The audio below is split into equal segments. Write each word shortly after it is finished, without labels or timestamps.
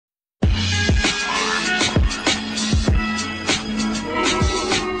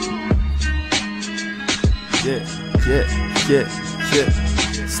It's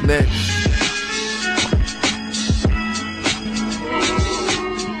Niggz.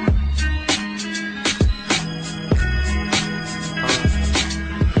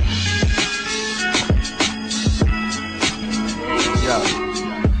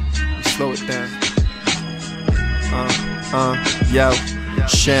 Slow it down. Yo,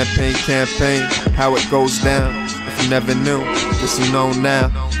 champagne campaign, how it goes down. If you never knew, this you know now.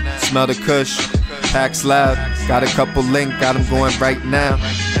 Smell the kush, packs loud. Got a couple link, got them going right now.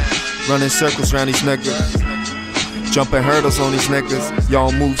 Running circles around these niggas, jumping hurdles on these niggas.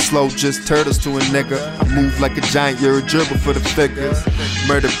 Y'all move slow, just turtles to a nigga. I move like a giant, you're a dribble for the figures.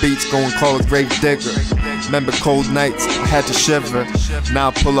 Murder beats, go and call a grave digger. Remember cold nights, I had to shiver. Now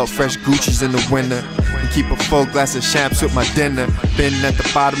I pull up fresh Gucci's in the winter and keep a full glass of champs with my dinner. Been at the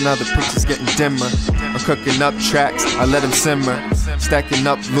bottom, now the picture's getting dimmer. I'm cooking up tracks, I let them simmer. Stacking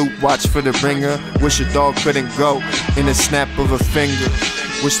up loot, watch for the ringer. Wish a dog couldn't go in a snap of a finger.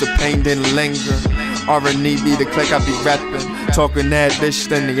 Wish the pain didn't linger. R&E be the click I be reppin'. Talking that bitch,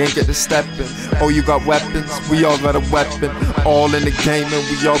 then they ain't get to steppin'. Oh, you got weapons? We all got a weapon. All in the game and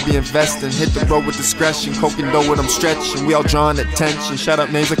we all be investing. Hit the road with discretion, coking dough when I'm stretching. We all drawing attention, shout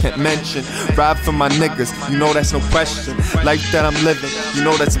out names I can't mention. Ride for my niggas, you know that's no question. Life that I'm living, you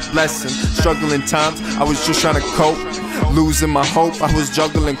know that's a blessing. Struggling times, I was just trying to cope. Losing my hope, I was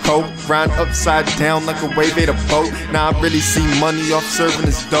juggling coke. Grind upside down like a wave ate a boat. Now I really see money off serving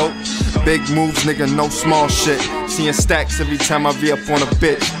this dope. Big moves, nigga, no small shit. Seeing stacks every time I re-up on a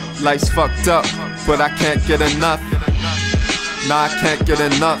bitch. Life's fucked up, but I can't get enough. Nah, I can't get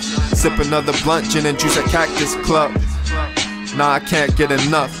enough. Sip another blunt, gin and juice at Cactus Club. Nah, I can't get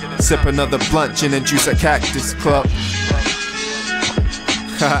enough. Sip another blunt, gin and juice at Cactus Club.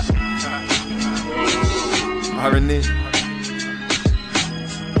 R&E.